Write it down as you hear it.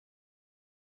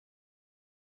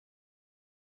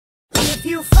If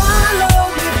you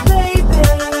follow me, baby,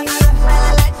 well,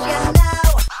 I'll let you know.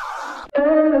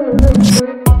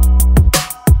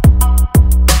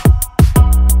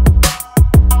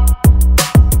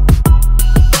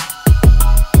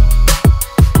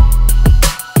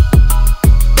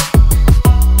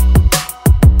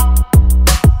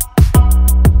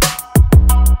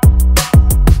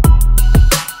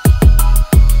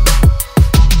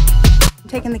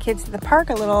 Taking the kids to the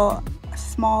park, a little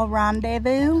small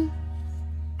rendezvous.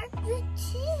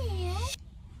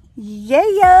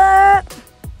 Yeah.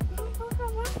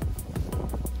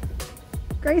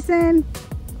 Grayson,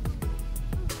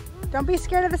 don't be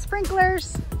scared of the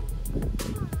sprinklers.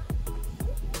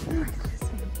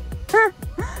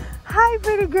 Hi,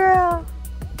 pretty girl.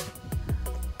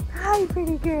 Hi,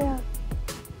 pretty girl.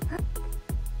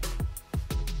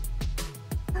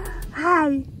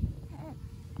 Hi.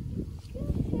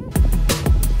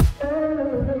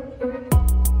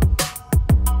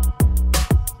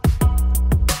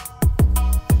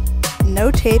 No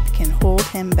tape can hold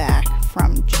him back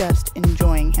from just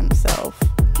enjoying himself.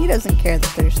 He doesn't care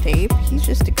that there's tape. He's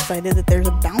just excited that there's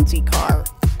a bouncy car.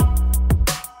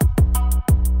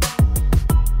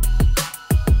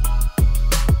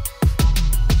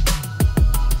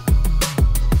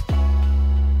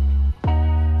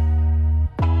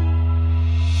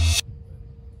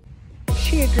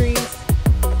 She agrees.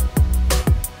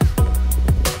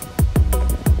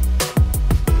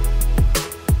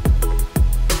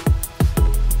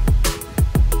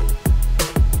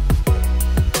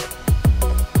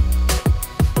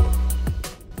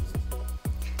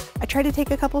 I tried to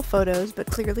take a couple photos, but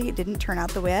clearly it didn't turn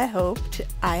out the way I hoped.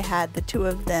 I had the two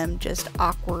of them just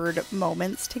awkward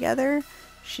moments together.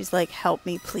 She's like, help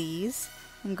me please.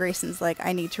 And Grayson's like,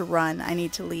 I need to run, I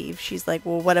need to leave. She's like,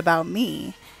 well, what about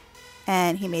me?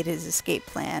 And he made his escape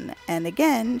plan. And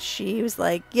again, she was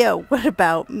like, yo, what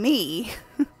about me?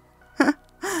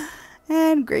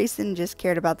 And Grayson just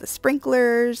cared about the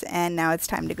sprinklers, and now it's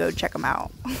time to go check them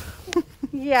out.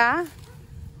 Yeah.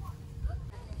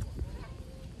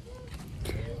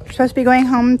 We're supposed to be going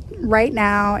home right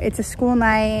now. It's a school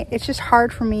night. It's just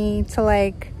hard for me to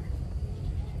like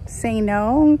say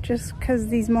no, just because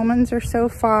these moments are so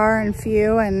far and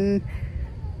few, and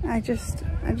I just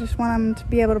want them to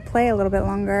be able to play a little bit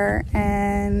longer.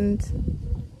 And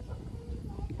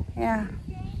yeah.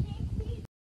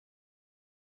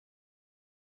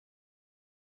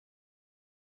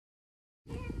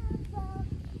 I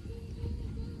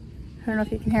don't know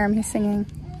if you can hear him, he's singing.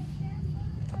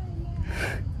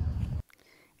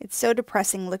 It's so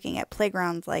depressing looking at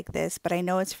playgrounds like this, but I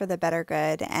know it's for the better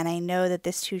good, and I know that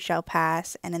this too shall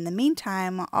pass. And in the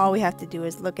meantime, all we have to do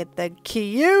is look at the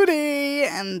cutie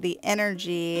and the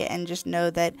energy and just know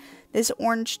that this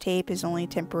orange tape is only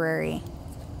temporary.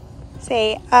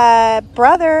 Say,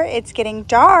 brother, it's getting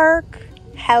dark.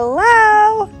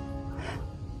 Hello?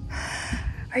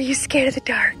 Are you scared of the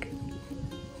dark?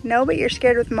 No, but you're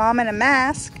scared with mom in a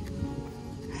mask.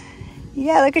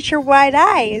 Yeah, look at your wide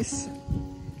eyes.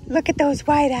 Look at those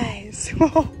wide eyes.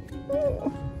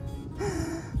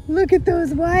 Look at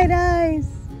those wide eyes.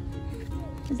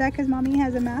 Is that because mommy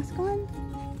has a mask on?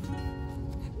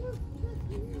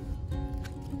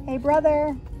 Hey,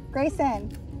 brother.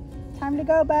 Grayson. Time to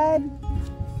go, bud.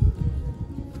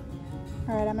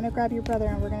 All right, I'm going to grab your brother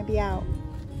and we're going to be out.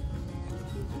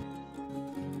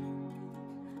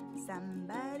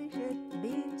 Somebody should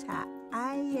be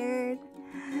tired.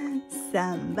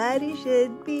 Somebody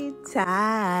should be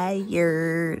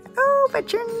tired. Oh,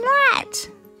 but you're not.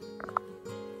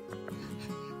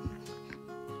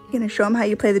 You gonna show them how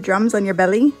you play the drums on your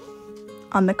belly?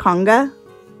 On the conga?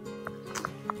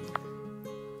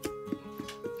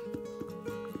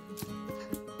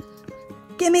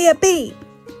 Give me a beat.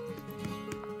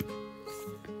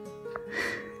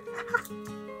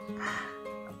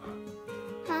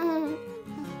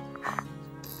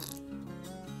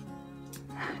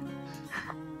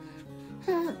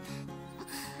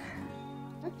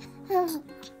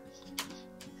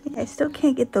 I still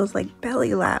can't get those like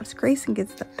belly laughs. Grayson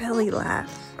gets the belly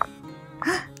laughs.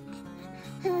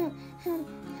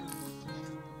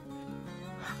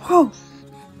 Whoa!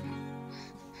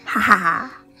 Ha ha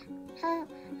ha!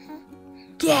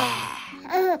 Yeah!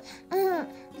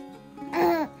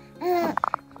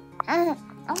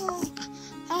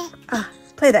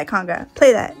 Play that conga.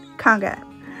 Play that conga.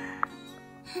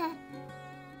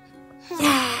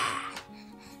 Yeah!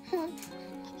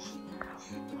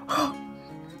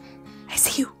 I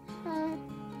see you.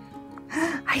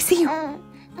 I see you.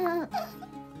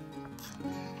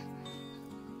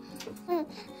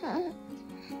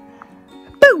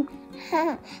 Boo!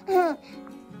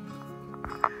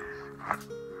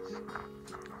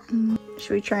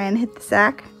 Should we try and hit the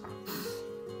sack?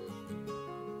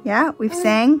 Yeah, we've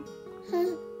sang.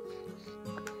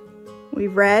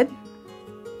 We've read.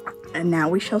 And now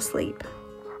we shall sleep.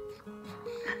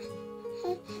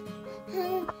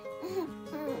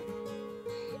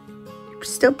 You're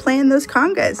still playing those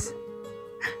congas.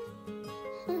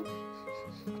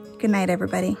 Good night,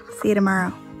 everybody. See you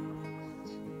tomorrow.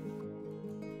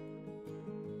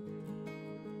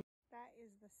 That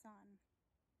is the sun.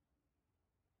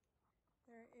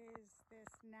 There is this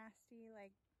nasty,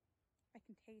 like, I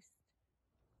can taste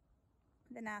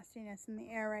the nastiness in the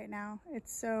air right now.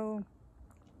 It's so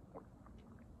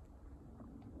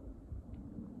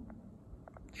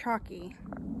chalky.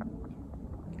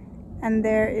 And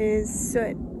there is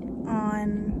soot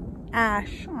on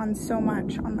ash on so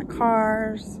much, on the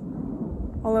cars,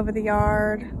 all over the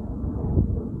yard.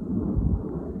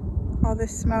 All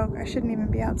this smoke. I shouldn't even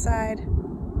be outside,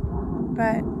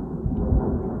 but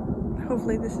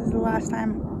hopefully this is the last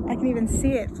time I can even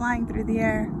see it flying through the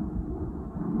air.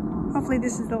 Hopefully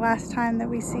this is the last time that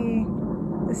we see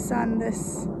the sun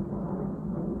this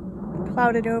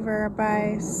clouded over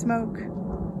by smoke.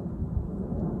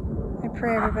 I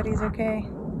pray everybody's okay.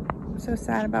 I'm so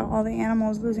sad about all the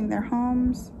animals losing their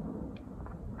homes.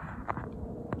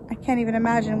 I can't even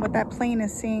imagine what that plane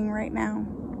is seeing right now.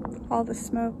 All the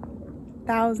smoke.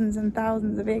 Thousands and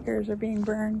thousands of acres are being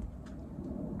burned.